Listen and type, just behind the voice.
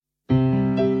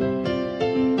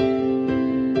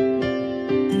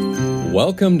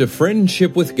Welcome to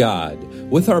Friendship with God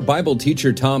with our Bible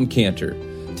teacher Tom Cantor.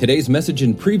 Today's message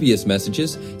and previous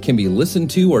messages can be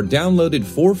listened to or downloaded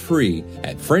for free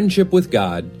at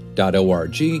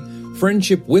friendshipwithgod.org,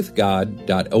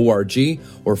 friendshipwithgod.org,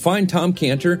 or find Tom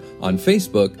Cantor on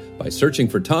Facebook by searching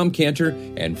for Tom Cantor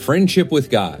and Friendship with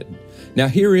God. Now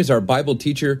here is our Bible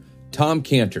teacher, Tom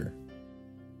Cantor.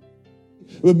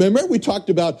 Remember, we talked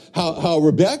about how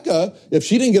Rebecca, if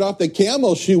she didn't get off the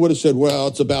camel, she would have said, well,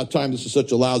 it's about time. This is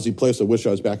such a lousy place. I wish I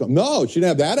was back home. No, she didn't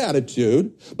have that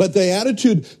attitude. But the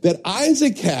attitude that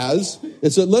Isaac has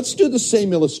is that let's do the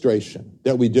same illustration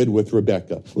that we did with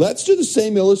Rebecca. Let's do the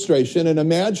same illustration and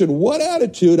imagine what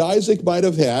attitude Isaac might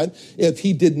have had if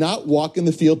he did not walk in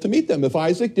the field to meet them. If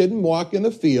Isaac didn't walk in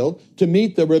the field to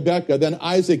meet the Rebecca, then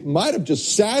Isaac might have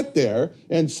just sat there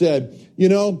and said, you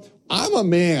know, I'm a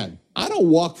man. I don't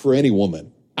walk for any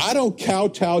woman. I don't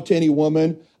kowtow to any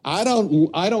woman. I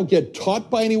don't get taught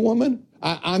by any woman.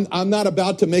 I'm not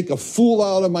about to make a fool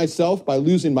out of myself by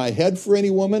losing my head for any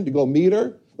woman to go meet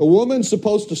her. A woman's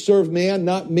supposed to serve man,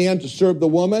 not man to serve the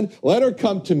woman. Let her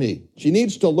come to me. She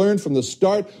needs to learn from the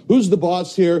start who's the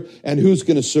boss here and who's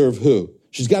going to serve who.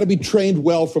 She's got to be trained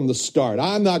well from the start.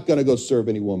 I'm not going to go serve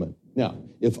any woman. Now,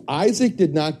 if Isaac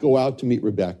did not go out to meet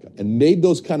Rebecca and made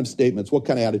those kind of statements, what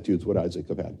kind of attitudes would Isaac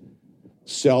have had?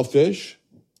 Selfish,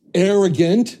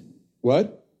 arrogant,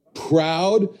 what?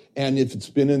 Proud, and if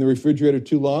it's been in the refrigerator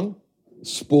too long,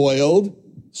 spoiled,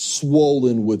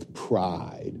 swollen with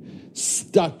pride,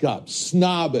 stuck up,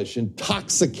 snobbish,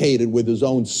 intoxicated with his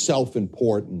own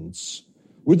self-importance,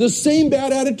 with the same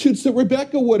bad attitudes that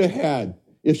Rebecca would have had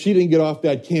if she didn't get off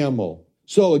that camel.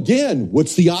 So again,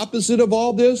 what's the opposite of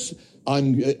all this?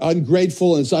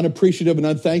 Ungrateful and unappreciative and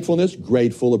unthankfulness.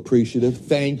 Grateful, appreciative,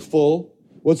 thankful.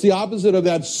 What's the opposite of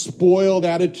that spoiled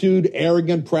attitude?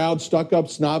 Arrogant, proud, stuck up,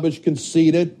 snobbish,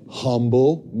 conceited,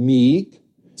 humble, meek.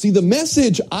 See, the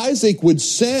message Isaac would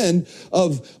send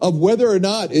of whether or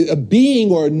not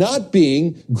being or not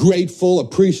being grateful,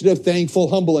 appreciative, thankful,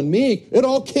 humble, and meek, it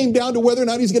all came down to whether or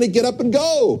not he's going to get up and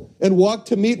go and walk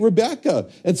to meet Rebecca.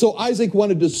 And so Isaac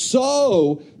wanted to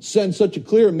send such a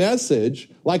clear message,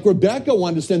 like Rebecca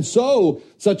wanted to send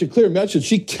such a clear message.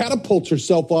 She catapults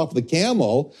herself off the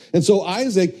camel. And so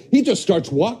Isaac, he just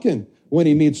starts walking when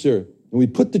he meets her. And we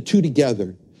put the two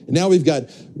together. And now we've got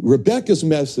Rebecca's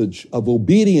message of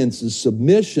obedience and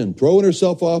submission, throwing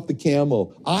herself off the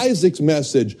camel. Isaac's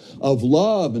message of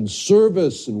love and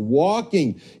service and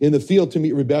walking in the field to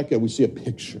meet Rebecca. We see a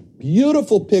picture,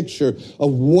 beautiful picture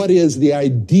of what is the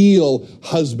ideal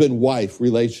husband-wife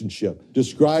relationship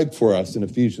described for us in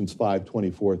Ephesians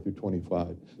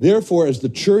 5:24-25. Therefore, as the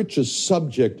church is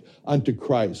subject unto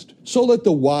Christ, so let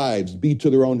the wives be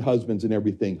to their own husbands in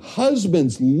everything.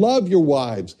 Husbands, love your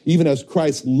wives, even as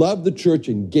Christ loved the church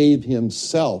and gave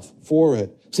himself for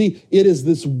it. See, it is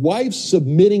this wife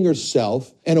submitting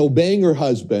herself and obeying her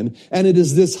husband, and it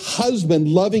is this husband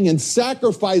loving and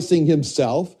sacrificing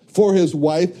himself for his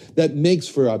wife that makes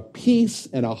for a peace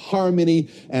and a harmony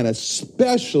and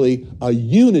especially a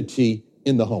unity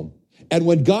in the home. And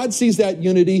when God sees that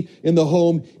unity in the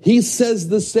home, he says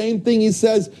the same thing he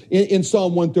says in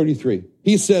Psalm 133.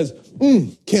 He says,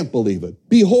 can't believe it.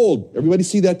 Behold, everybody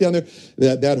see that down there?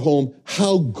 That home,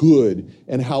 how good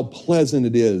and how pleasant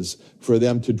it is for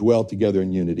them to dwell together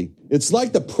in unity. It's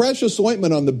like the precious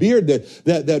ointment on the beard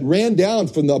that ran down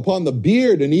upon the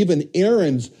beard and even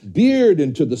Aaron's beard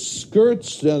into the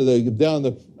skirts, down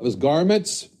of his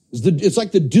garments. It's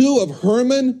like the dew of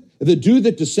Hermon, the dew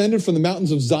that descended from the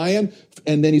mountains of Zion.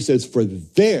 And then he says, for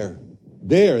there,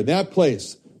 in that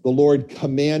place, the Lord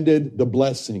commanded the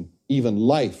blessing, even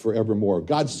life forevermore.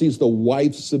 God sees the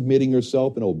wife submitting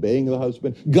herself and obeying the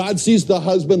husband. God sees the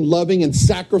husband loving and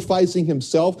sacrificing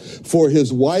himself for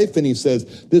his wife. And he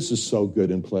says, this is so good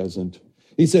and pleasant.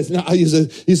 He said,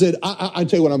 I'll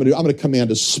tell you what I'm going to do. I'm going to command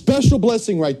a special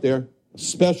blessing right there. A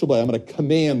special blessing. I'm going to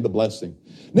command the blessing.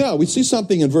 Now, we see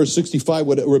something in verse 65,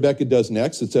 what Rebecca does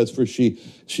next. It says, for she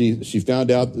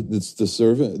found out that it's the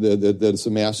servant, that it's the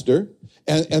master.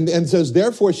 And says,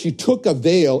 therefore, she took a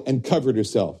veil and covered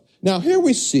herself. Now, here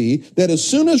we see that as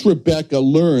soon as Rebecca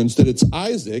learns that it's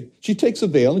Isaac, she takes a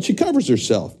veil and she covers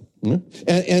herself. And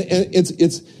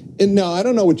now, I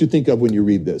don't know what you think of when you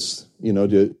read this. You know,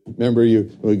 remember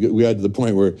we got to the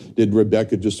point where did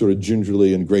Rebecca just sort of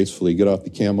gingerly and gracefully get off the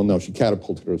camel? No, she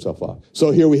catapulted herself off. So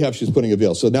here we have, she's putting a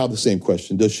veil. So now the same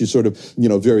question. Does she sort of,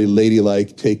 very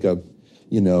ladylike take a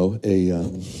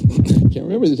can't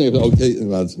remember the name. Okay,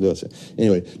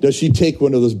 anyway, does she take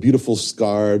one of those beautiful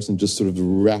scarves and just sort of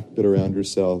wrap it around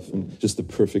herself in just the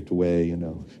perfect way,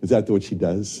 Is that what she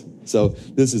does? So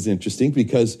this is interesting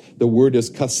because the word is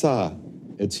kasa.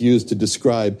 It's used to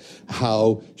describe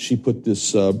how she put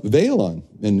this veil on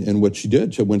and what she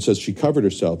did. When it says she covered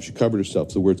herself,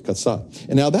 the word kasa.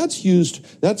 And now that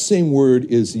same word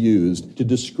is used to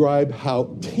describe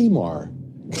how Tamar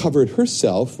covered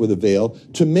herself with a veil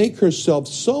to make herself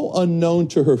so unknown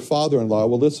to her father-in-law.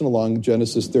 Well, listen along,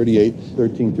 Genesis 38,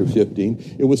 13 through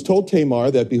 15. It was told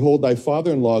Tamar that, behold, thy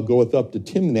father-in-law goeth up to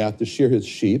Timnath to shear his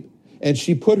sheep. And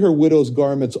she put her widow's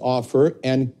garments off her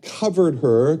and covered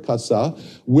her, kasa,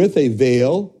 with a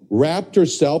veil, wrapped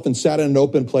herself and sat in an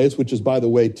open place, which is, by the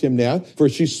way, Timnath. For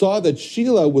she saw that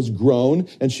Shelah was grown,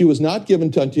 and she was not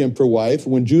given unto him for wife.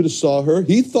 When Judah saw her,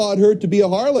 he thought her to be a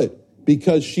harlot,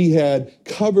 because she had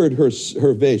covered her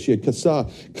face. She had kasa,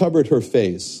 covered her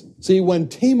face. See, when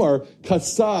Tamar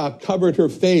kasa covered her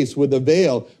face with a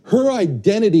veil, her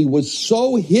identity was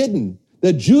so hidden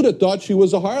that Judah thought she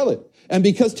was a harlot. And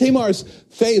because Tamar's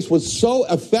face was so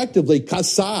effectively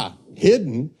kasa,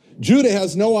 hidden, Judah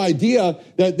has no idea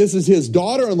that this is his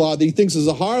daughter-in-law that he thinks is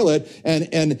a harlot, and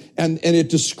it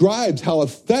describes how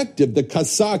effective the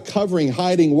kasa covering,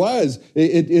 hiding was.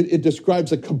 It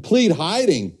describes a complete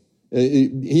hiding.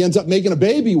 He ends up making a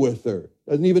baby with her.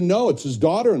 Doesn't even know it's his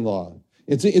daughter-in-law.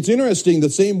 It's interesting, the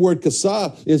same word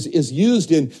kasa is used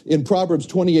in Proverbs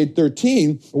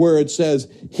 28:13, where it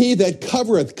says, he that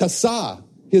covereth kasa,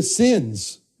 his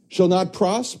sins, shall not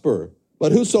prosper.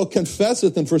 But whoso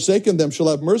confesseth and forsaketh them shall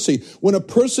have mercy. When a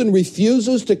person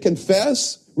refuses to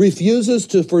confess, refuses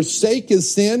to forsake his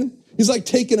sin, he's like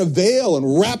taking a veil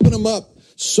and wrapping them up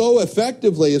so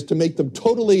effectively as to make them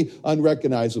totally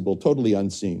unrecognizable, totally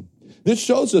unseen. This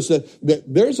shows us that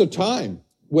there's a time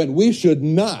when we should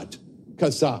not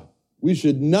kasa. We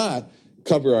should not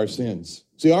cover our sins.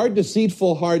 See, our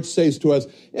deceitful heart says to us,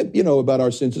 about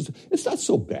our sins, it's not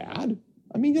so bad.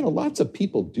 I mean, lots of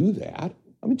people do that.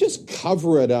 I mean, just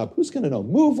cover it up. Who's going to know?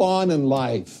 Move on in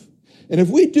life. And if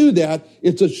we do that,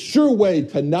 it's a sure way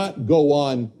to not go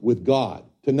on with God,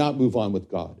 to not move on with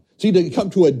God. See, to come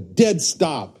to a dead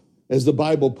stop, as the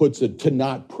Bible puts it, to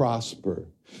not prosper.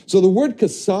 So the word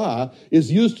kasa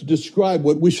is used to describe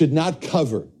what we should not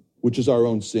cover, which is our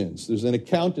own sins. There's an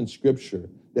account in Scripture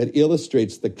that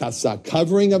illustrates the kasa,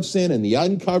 covering of sin and the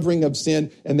uncovering of sin.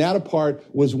 And that part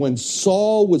was when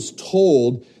Saul was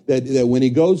told that when he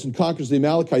goes and conquers the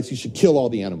Amalekites, he should kill all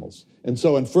the animals. And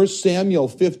so in 1 Samuel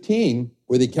 15,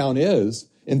 where the account is,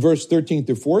 in verse 13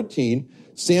 through 14,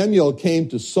 Samuel came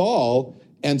to Saul,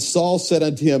 and Saul said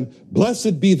unto him,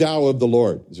 blessed be thou of the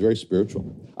Lord. It's very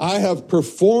spiritual. I have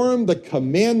performed the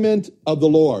commandment of the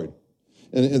Lord.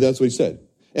 And that's what he said.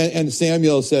 And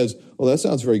Samuel says, well, that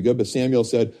sounds very good. But Samuel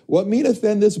said, what meaneth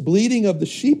then this bleating of the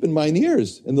sheep in mine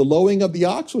ears and the lowing of the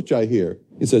ox which I hear?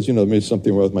 He says, there's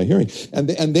something wrong with my hearing. And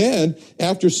then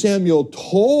after Samuel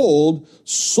told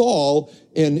Saul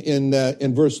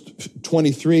in verse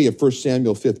 23 of 1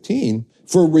 Samuel 15,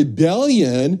 for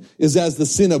rebellion is as the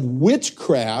sin of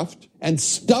witchcraft, and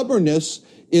stubbornness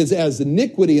is as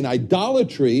iniquity and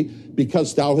idolatry,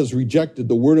 because thou hast rejected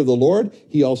the word of the Lord,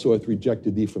 he also hath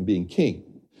rejected thee from being king.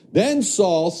 Then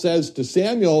Saul says to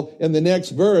Samuel in the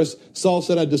next verse, Saul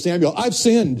said unto Samuel, I've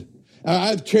sinned.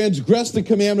 I've transgressed the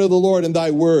commandment of the Lord in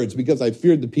thy words, because I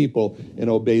feared the people and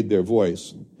obeyed their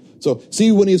voice. So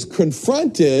see, when he's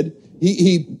confronted,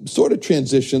 he sort of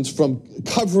transitions from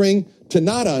covering to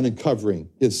not uncovering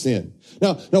his sin.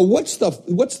 Now, what's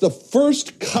the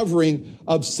first covering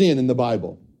of sin in the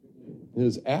Bible? It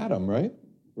is Adam, right?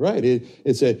 Right.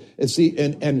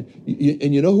 And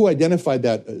you know who identified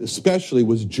that especially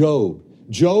was Job.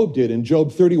 Job did in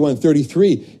Job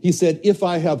 31:33. He said, if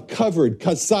I have covered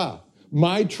kasa,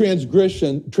 my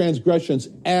transgressions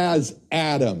as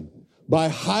Adam, by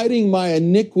hiding my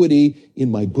iniquity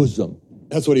in my bosom.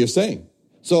 That's what he was saying.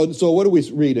 So what do we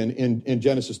read in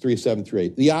Genesis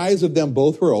 3:7-8? The eyes of them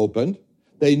both were opened.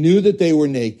 They knew that they were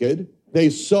naked. They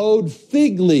sewed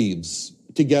fig leaves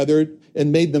together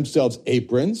and made themselves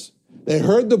aprons. They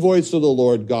heard the voice of the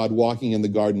Lord God walking in the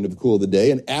garden of the cool of the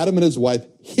day, and Adam and his wife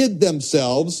hid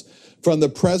themselves from the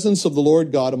presence of the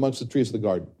Lord God amongst the trees of the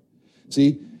garden.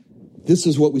 See, this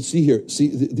is what we see here. See,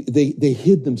 they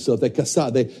hid themselves. They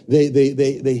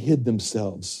hid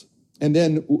themselves. And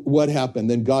then what happened?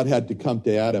 Then God had to come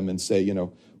to Adam and say,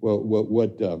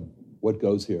 what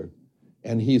goes here?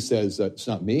 And he says, it's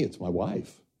not me, it's my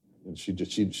wife. And she's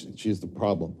the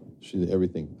problem. She's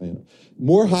everything.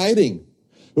 More hiding.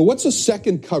 But what's the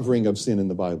second covering of sin in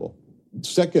the Bible?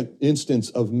 Second instance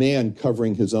of man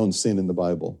covering his own sin in the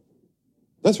Bible.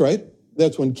 That's right.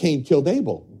 That's when Cain killed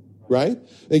Abel, right?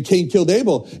 And Cain killed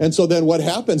Abel. And so then what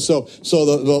happened? So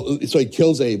he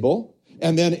kills Abel.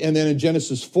 And then in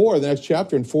Genesis 4, the next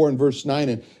chapter, in 4 and verse 9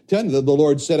 and 10, the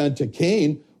Lord said unto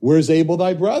Cain, where's Abel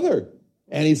thy brother?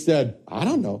 And he said, I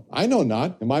don't know. I know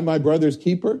not. Am I my brother's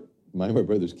keeper? Am I my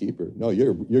brother's keeper? No,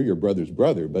 you're your brother's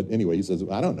brother. But anyway, he says,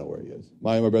 I don't know where he is. Am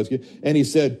I my brother's keeper? And he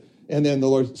said, and then the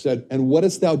Lord said, and what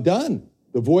hast thou done?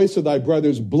 The voice of thy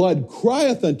brother's blood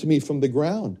crieth unto me from the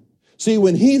ground. See,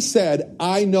 when he said,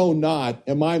 I know not,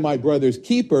 am I my brother's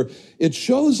keeper, it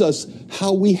shows us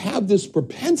how we have this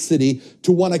propensity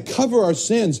to want to cover our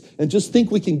sins and just think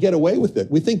we can get away with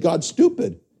it. We think God's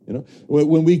stupid. You know,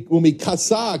 when we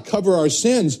kasa, cover our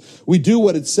sins, we do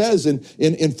what it says in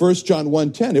 1 John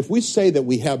 1:10. If we say that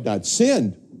we have not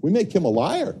sinned, we make him a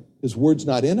liar. His word's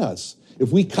not in us.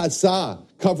 If we kasa,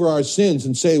 cover our sins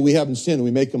and say we haven't sinned, we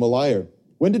make him a liar.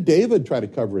 When did David try to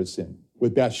cover his sin?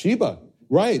 With Bathsheba.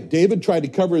 Right. David tried to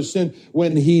cover his sin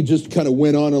when he just kind of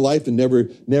went on in life and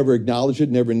never acknowledged it,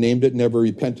 never named it, never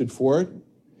repented for it.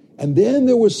 And then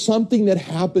there was something that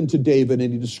happened to David,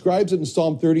 and he describes it in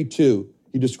Psalm 32.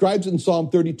 He describes it in Psalm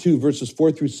 32, verses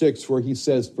 4 through 6, where he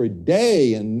says, for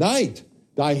day and night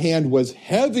thy hand was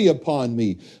heavy upon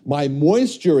me. My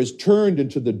moisture is turned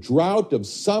into the drought of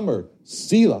summer.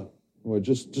 Selah. Well,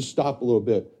 just stop a little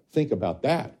bit. Think about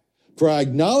that. For I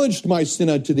acknowledged my sin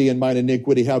unto thee, and mine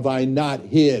iniquity have I not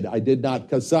hid. I did not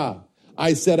kasa.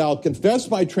 I said, I'll confess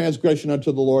my transgression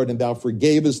unto the Lord, and thou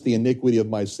forgavest the iniquity of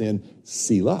my sin.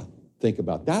 Selah. Think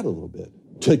about that a little bit.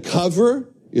 To cover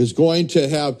is going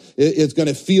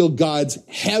to feel God's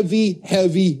heavy,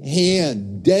 heavy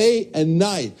hand day and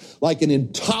night, like an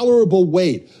intolerable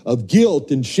weight of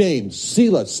guilt and shame.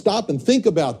 Selah, stop and think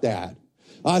about that.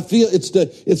 I feel it's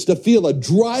to feel a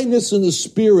dryness in the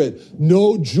spirit,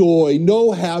 no joy,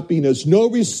 no happiness,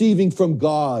 no receiving from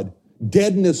God,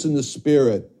 deadness in the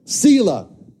spirit. Selah,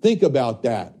 think about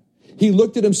that. He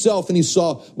looked at himself and he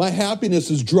saw, my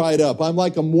happiness is dried up. I'm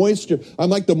like the moisture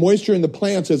in the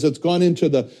plants as it's gone into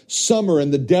the summer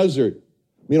and the desert.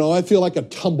 You know, I feel like a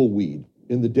tumbleweed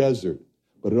in the desert.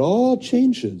 But it all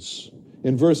changes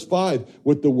in verse 5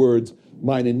 with the words,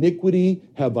 mine iniquity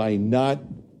have I not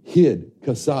hid.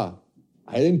 Kasa.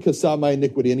 I didn't kasa my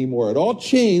iniquity anymore. It all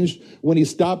changed when he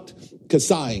stopped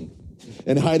kasaing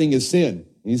and hiding his sin.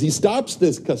 He stops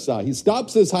this kasa. He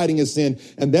stops this hiding his sin.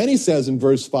 And then he says in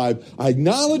verse 5, I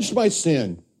acknowledged my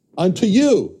sin unto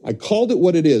you. I called it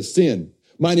what it is, sin.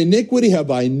 Mine iniquity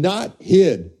have I not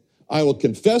hid. I will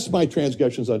confess my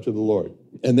transgressions unto the Lord.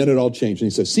 And then it all changed.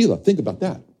 And he says, Selah, think about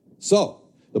that. So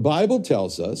the Bible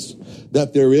tells us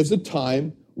that there is a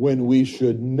time when we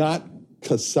should not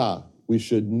kasa. We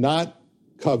should not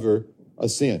cover a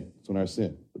sin. It's when our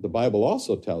sin. But the Bible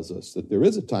also tells us that there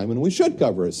is a time when we should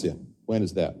cover a sin. When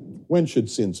is that? When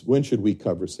should we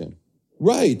cover sin?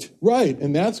 Right.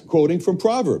 And that's quoting from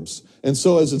Proverbs. And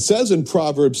so as it says in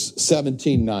Proverbs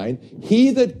 17:9,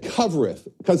 he that covereth,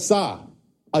 kasa,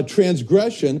 a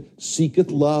transgression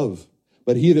seeketh love.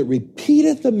 But he that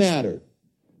repeateth the matter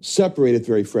separateth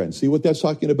very friends. See what that's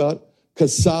talking about?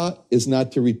 Kasa is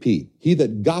not to repeat. He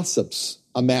that gossips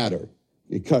a matter,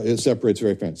 it separates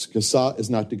very friends. Kasa is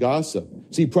not to gossip.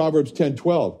 See Proverbs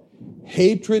 10:12.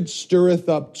 Hatred stirreth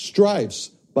up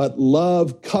strifes, but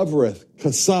love covereth,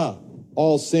 kasa,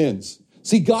 all sins.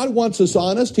 See, God wants us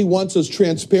honest. He wants us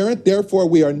transparent. Therefore,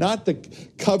 we are not to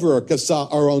cover or kasa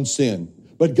our own sin.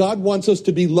 But God wants us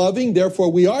to be loving.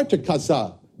 Therefore, we are to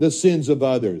kasa the sins of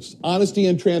others. Honesty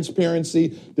and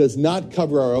transparency does not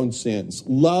cover our own sins.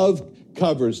 Love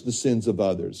covers the sins of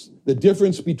others. The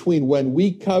difference between when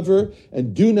we cover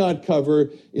and do not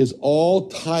cover is all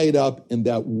tied up in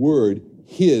that word,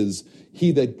 his.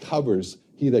 He that covers,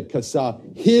 he that kasa,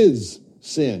 his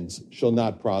sins shall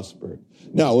not prosper.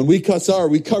 Now, when we kasa or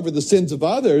we cover the sins of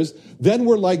others, then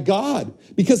we're like God,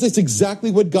 because it's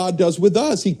exactly what God does with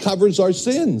us. He covers our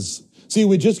sins. See,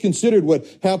 we just considered what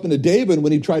happened to David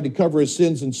when he tried to cover his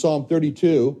sins in Psalm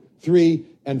 32, 3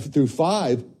 and through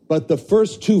 5. But the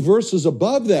first two verses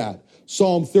above that,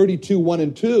 Psalm 32, 1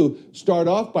 and 2, start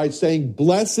off by saying,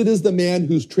 blessed is the man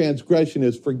whose transgression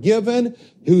is forgiven,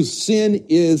 whose sin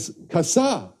is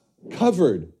kasa,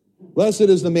 covered. Blessed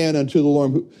is the man unto the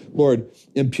Lord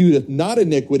imputeth not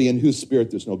iniquity, in whose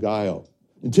spirit there's no guile.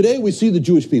 And today we see the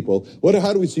Jewish people.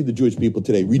 How do we see the Jewish people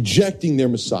today? Rejecting their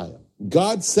Messiah.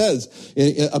 God says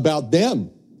about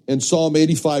them in Psalm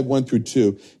 85, 1 through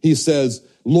 2, he says,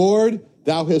 Lord,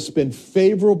 thou hast been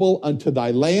favorable unto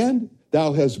thy land.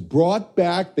 Thou hast brought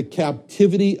back the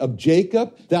captivity of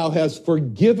Jacob. Thou hast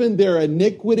forgiven their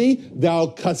iniquity. Thou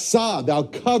kasa, thou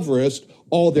coverest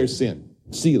all their sin.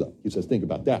 Selah. He says, think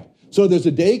about that. So there's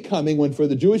a day coming when for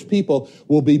the Jewish people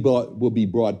will be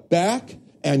brought back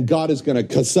And God is going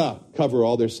to cover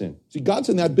all their sin. See, God's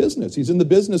in that business. He's in the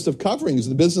business of covering. He's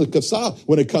in the business of kasa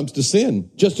when it comes to sin.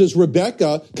 Just as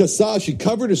Rebecca, she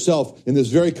covered herself in this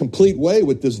very complete way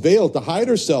with this veil to hide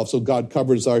herself. So God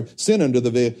covers our sin under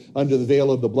the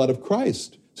veil of the blood of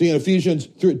Christ. See, in Ephesians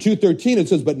 2:13, it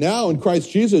says, but now in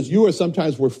Christ Jesus, you are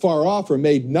sometimes were far off or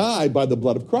made nigh by the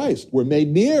blood of Christ. We're made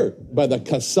near by the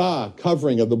kasa,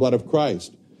 covering of the blood of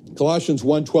Christ. Colossians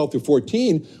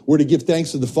 1:12-14, we're to give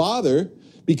thanks to the Father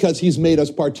because he's made us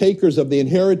partakers of the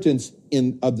inheritance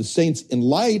of the saints in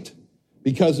light,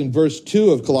 because in verse 13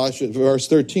 of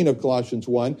Colossians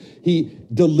 1, he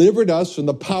delivered us from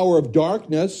the power of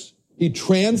darkness. He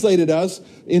translated us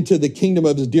into the kingdom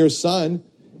of his dear Son,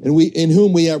 and in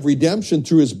whom we have redemption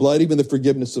through his blood, even the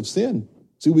forgiveness of sin.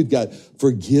 See, we've got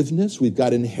forgiveness, we've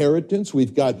got inheritance,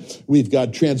 we've got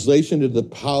translation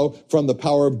to from the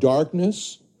power of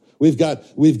darkness. We've got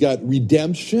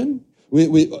redemption.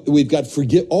 We've got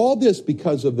all this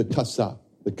because of the kasa,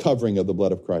 the covering of the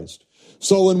blood of Christ.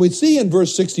 So when we see in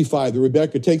verse 65 that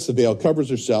Rebecca takes the veil, covers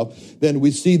herself, then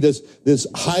we see this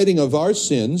hiding of our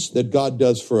sins that God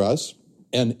does for us,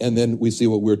 and then we see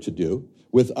what we're to do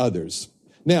with others.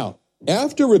 Now,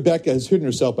 after Rebecca has hidden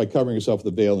herself by covering herself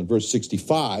with the veil in verse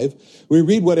 65, we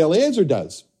read what Eliezer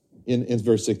does in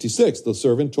verse 66. The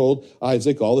servant told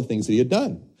Isaac all the things that he had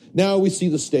done. Now we see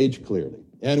the stage clearly.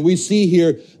 And we see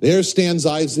here, there stands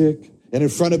Isaac, and in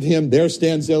front of him, there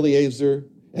stands Eliezer.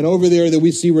 And over there that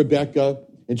we see Rebecca,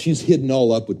 and she's hidden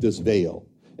all up with this veil.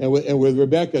 And with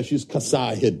Rebecca, she's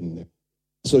kasa hidden.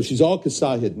 So she's all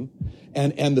kasa hidden,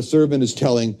 and the servant is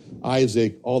telling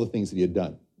Isaac all the things that he had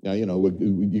done. Now,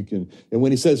 you can, and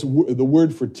when he says the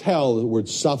word for tell, the word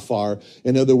safar,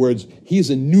 in other words, he's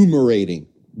enumerating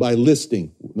by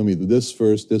listing, this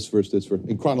verse,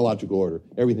 in chronological order,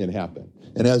 everything that happened.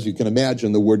 And as you can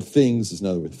imagine, the word things is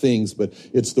not the word things, but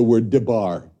it's the word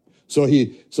debar. So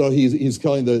he's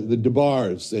calling the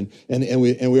debars, and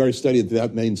we already studied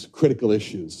that means critical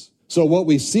issues. So what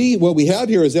we have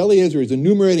here is Eliezer is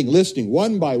enumerating, listing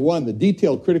one by one the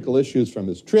detailed critical issues from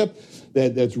his trip,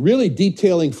 that's really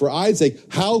detailing for Isaac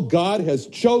how God has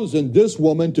chosen this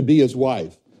woman to be his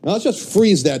wife. Now let's just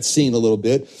freeze that scene a little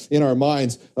bit in our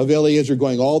minds of Eliezer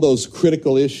going all those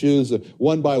critical issues,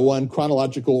 one by one,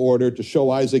 chronological order, to show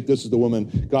Isaac this is the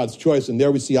woman, God's choice. And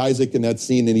there we see Isaac in that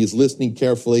scene, and he's listening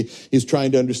carefully. He's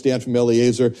trying to understand from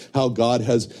Eliezer how God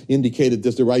has indicated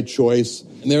this the right choice.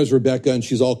 And there's Rebecca, and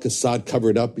she's all kasad,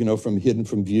 covered up, hidden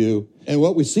from view. And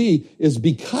what we see is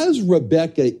because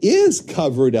Rebecca is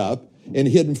covered up and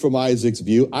hidden from Isaac's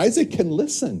view, Isaac can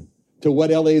listen to what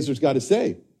Eliezer's got to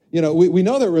say. We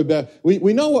know that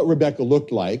we know what Rebecca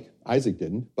looked like. Isaac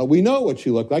didn't, but we know what she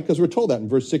looked like because we're told that in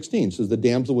verse 16. It says the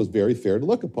damsel was very fair to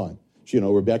look upon.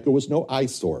 Rebecca was no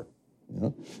eyesore.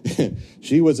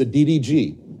 She was a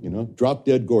DDG, drop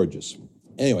dead gorgeous.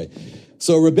 Anyway,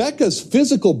 so Rebecca's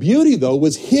physical beauty, though,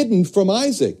 was hidden from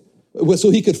Isaac, so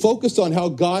he could focus on how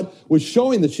God was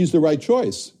showing that she's the right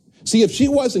choice. See, if she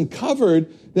wasn't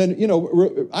covered, then,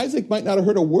 Isaac might not have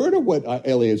heard a word of what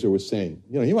Eliezer was saying.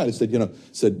 He might have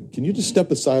said, can you just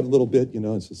step aside a little bit?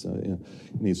 And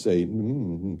he'd say,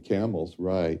 camels,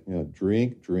 right.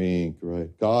 Drink,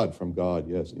 right. God, from God,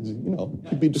 yes.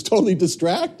 He'd be just totally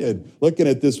distracted looking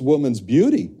at this woman's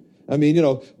beauty. And then,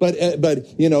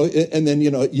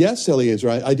 yes, Eliezer,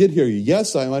 I did hear you.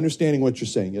 Yes, I'm understanding what you're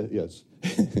saying. Yes.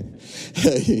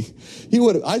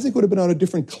 Isaac would have been on a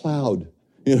different cloud.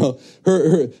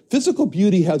 Her physical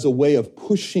beauty has a way of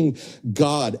pushing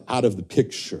God out of the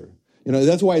picture.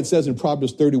 That's why it says in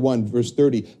Proverbs 31, verse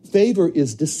 30, favor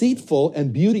is deceitful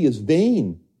and beauty is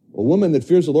vain. A woman that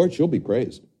fears the Lord, she'll be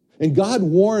praised. And God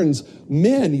warns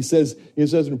men, he says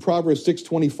in Proverbs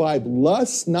 6:25,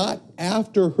 lust not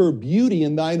after her beauty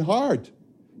in thine heart.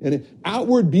 And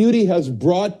outward beauty has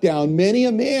brought down many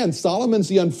a man. Solomon's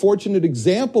the unfortunate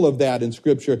example of that in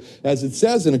Scripture. As it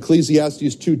says in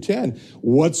Ecclesiastes 2:10,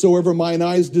 whatsoever mine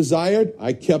eyes desired,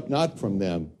 I kept not from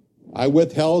them. I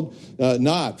withheld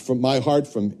not from my heart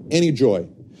from any joy.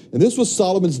 And this was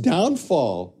Solomon's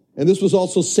downfall. And this was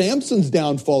also Samson's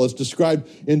downfall, as described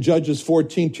in Judges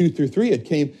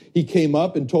 14:2-3. He came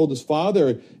up and told his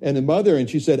father and his mother, and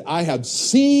she said, I have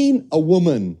seen a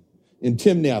woman in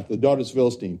Timnath, the daughter of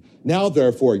Philistine. Now,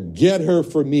 therefore, get her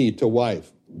for me to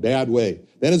wife. Bad way.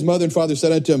 Then his mother and father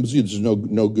said unto him, there's no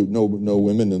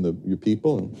women in your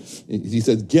people. And he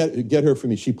said, get her for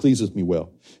me. She pleases me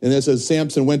well. And it says,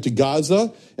 Samson went to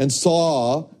Gaza and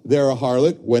saw there a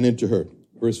harlot, went into her.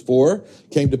 Verse 4,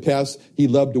 came to pass, he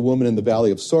loved a woman in the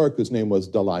valley of Sorek, whose name was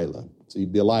Delilah. See,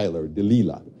 Delilah or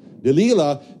Delilah.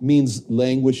 Delilah means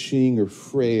languishing or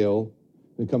frail.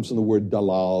 It comes from the word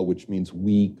dalal, which means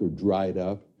weak or dried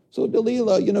up. So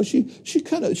Delilah,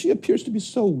 she appears to be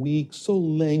so weak, so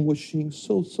languishing,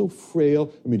 so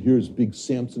frail. I mean, here's big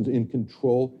Samson in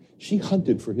control. She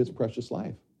hunted for his precious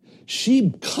life.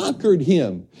 She conquered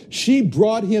him. She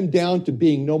brought him down to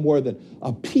being no more than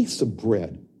a piece of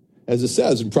bread. As it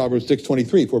says in Proverbs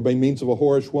 6:23, for by means of a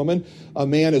whorish woman, a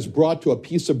man is brought to a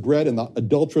piece of bread, and the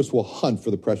adulteress will hunt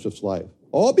for the precious life.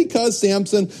 All because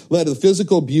Samson let the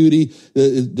physical beauty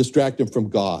distract him from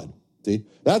God. See,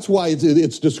 that's why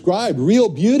it's described, real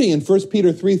beauty in 1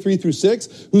 Peter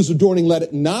 3:3-6, whose adorning let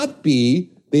it not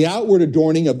be the outward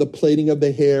adorning of the plaiting of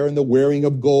the hair and the wearing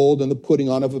of gold and the putting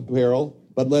on of apparel,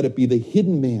 but let it be the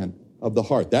hidden man of the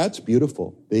heart. That's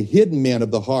beautiful. The hidden man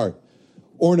of the heart,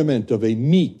 ornament of a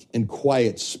meek and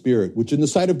quiet spirit, which in the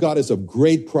sight of God is of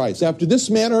great price. After this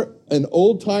manner, an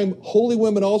old-time holy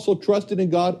women also trusted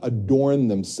in God, adorned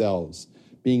themselves,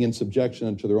 being in subjection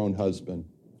unto their own husband.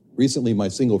 Recently, my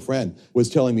single friend was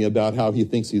telling me about how he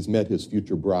thinks he's met his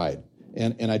future bride.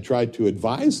 And I tried to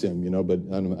advise him, but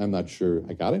I'm not sure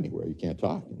I got anywhere. You can't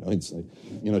talk, It's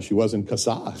like, she wasn't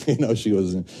kasa, she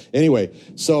wasn't. Anyway,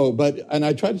 and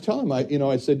I tried to tell him,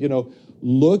 I said,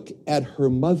 look at her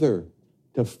mother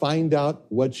to find out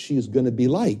what she's going to be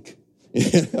like.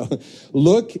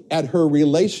 Look at her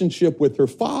relationship with her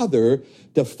father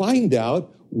to find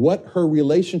out what her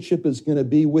relationship is going to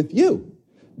be with you.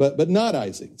 But not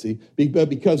Isaac, see?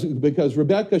 Because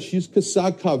Rebekah, she's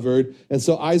kasa covered, and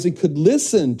so Isaac could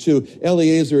listen to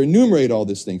Eliezer enumerate all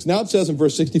these things. Now it says in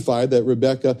verse 65 that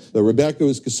Rebekah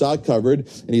was kasa covered,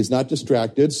 and he's not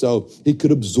distracted, so he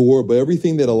could absorb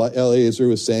everything that Eliezer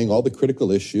was saying, all the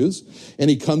critical issues, and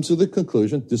he comes to the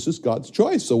conclusion, this is God's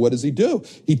choice. So what does he do?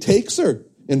 He takes her.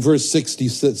 In verse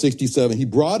 67, he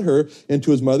brought her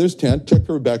into his mother's tent, took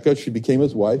Rebekah, she became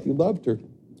his wife, he loved her.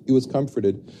 He was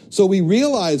comforted. So he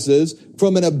realizes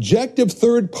from an objective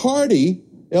third party,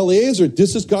 Eliezer,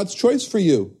 this is God's choice for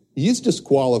you. He's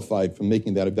disqualified from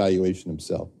making that evaluation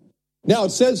himself. Now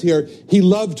it says here, he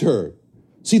loved her.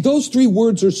 See, those three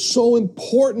words are so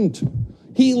important.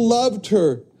 He loved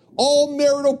her. All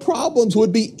marital problems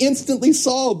would be instantly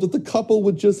solved if the couple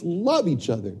would just love each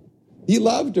other. He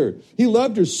loved her. He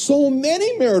loved her. So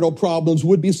many marital problems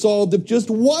would be solved if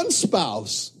just one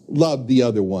spouse loved the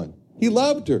other one. He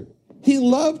loved her. He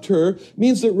loved her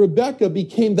means that Rebekah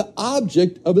became the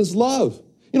object of his love.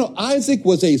 Isaac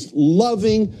was a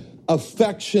loving,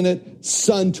 affectionate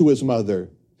son to his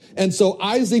mother. And so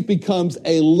Isaac becomes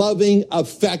a loving,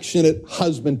 affectionate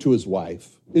husband to his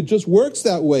wife. It just works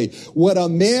that way. What a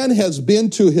man has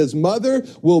been to his mother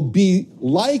will be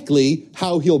likely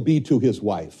how he'll be to his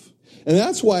wife. And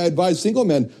that's why I advise single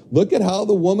men, look at how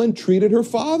the woman treated her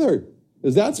father,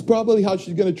 because that's probably how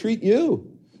she's going to treat you.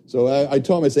 So I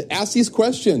told him, I said, ask these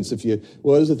questions.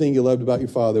 What is the thing you loved about your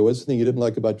father? What's the thing you didn't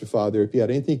like about your father? If you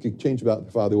had anything you could change about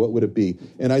your father, what would it be?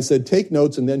 And I said, take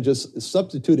notes and then just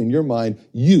substitute in your mind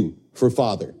you for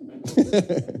father.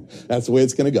 That's the way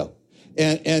it's going to go.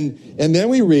 And then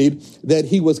we read that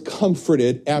he was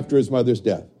comforted after his mother's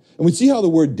death. And we see how the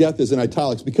word death is in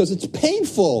italics because it's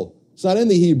painful. It's not in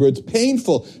the Hebrew. It's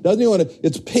painful.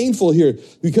 It's painful here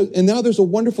and now there's a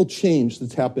wonderful change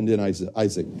that's happened in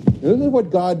Isaac. And this is what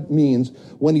God means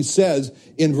when he says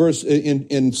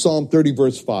in Psalm 30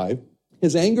 verse 5,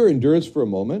 his anger endures for a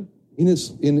moment. In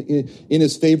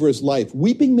his favor is life.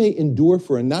 Weeping may endure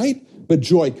for a night, but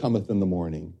joy cometh in the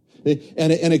morning.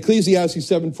 And Ecclesiastes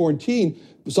 7:14,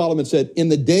 Solomon said, in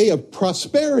the day of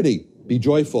prosperity be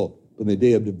joyful, but in the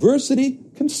day of adversity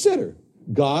consider.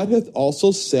 God hath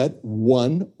also set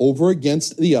one over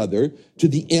against the other to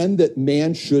the end that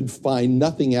man should find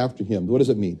nothing after him. What does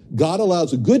it mean? God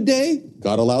allows a good day,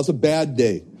 God allows a bad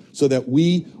day, so that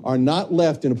we are not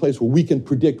left in a place where we can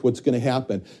predict what's going to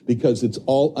happen because it's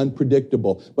all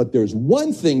unpredictable. But there's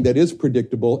one thing that is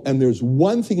predictable and there's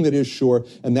one thing that is sure,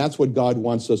 and that's what God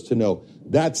wants us to know.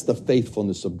 That's the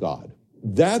faithfulness of God.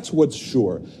 That's what's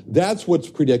sure. That's what's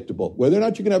predictable. Whether or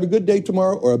not you can have a good day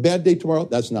tomorrow or a bad day tomorrow,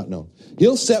 that's not known.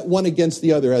 He'll set one against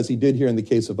the other as he did here in the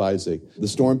case of Isaac. The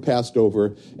storm passed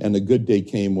over and the good day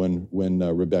came when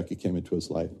Rebekah came into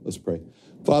his life. Let's pray.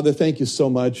 Father, thank you so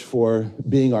much for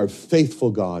being our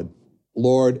faithful God.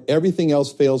 Lord, everything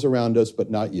else fails around us, but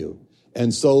not you.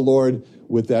 And so, Lord,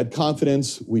 with that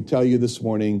confidence, we tell you this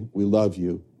morning, we love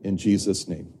you. In Jesus'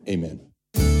 name, amen.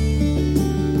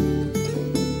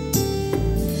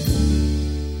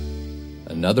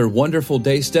 Another wonderful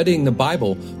day studying the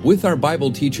Bible with our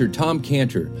Bible teacher, Tom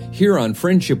Cantor, here on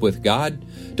Friendship with God.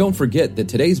 Don't forget that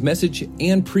today's message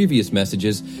and previous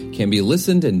messages can be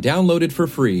listened and downloaded for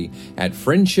free at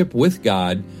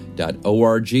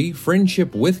friendshipwithgod.org,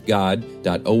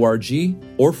 friendshipwithgod.org,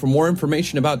 or for more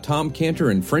information about Tom Cantor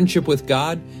and Friendship with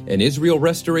God and Israel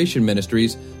Restoration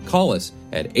Ministries, call us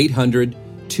at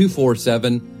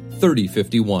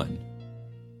 800-247-3051.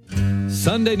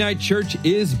 Sunday Night Church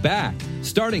is back.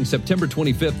 Starting September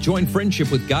 25th, join Friendship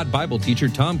with God Bible teacher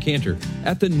Tom Cantor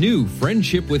at the new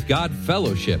Friendship with God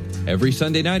Fellowship every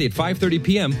Sunday night at 5:30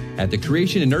 p.m. at the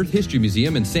Creation and Earth History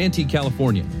Museum in Santee,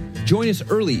 California. Join us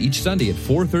early each Sunday at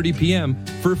 4:30 p.m.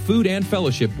 for food and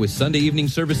fellowship with Sunday evening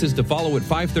services to follow at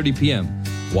 5:30 p.m.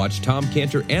 Watch Tom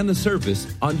Cantor and the service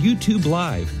on YouTube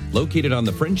Live, located on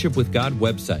the Friendship with God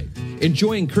website.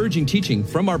 Enjoy encouraging teaching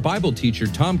from our Bible teacher,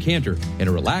 Tom Cantor, in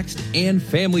a relaxed and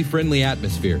family-friendly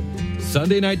atmosphere.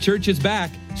 Sunday Night Church is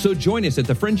back, so join us at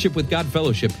the Friendship with God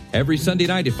Fellowship every Sunday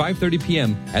night at 5:30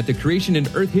 p.m. at the Creation and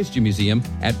Earth History Museum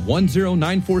at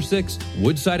 10946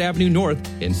 Woodside Avenue North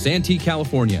in Santee,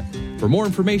 California. For more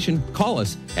information, call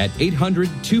us at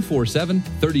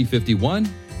 800-247-3051,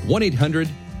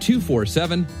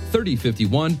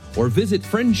 1-800-247-3051, or visit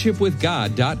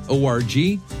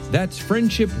friendshipwithgod.org. That's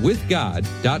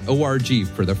friendshipwithgod.org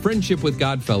for the Friendship with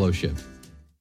God Fellowship.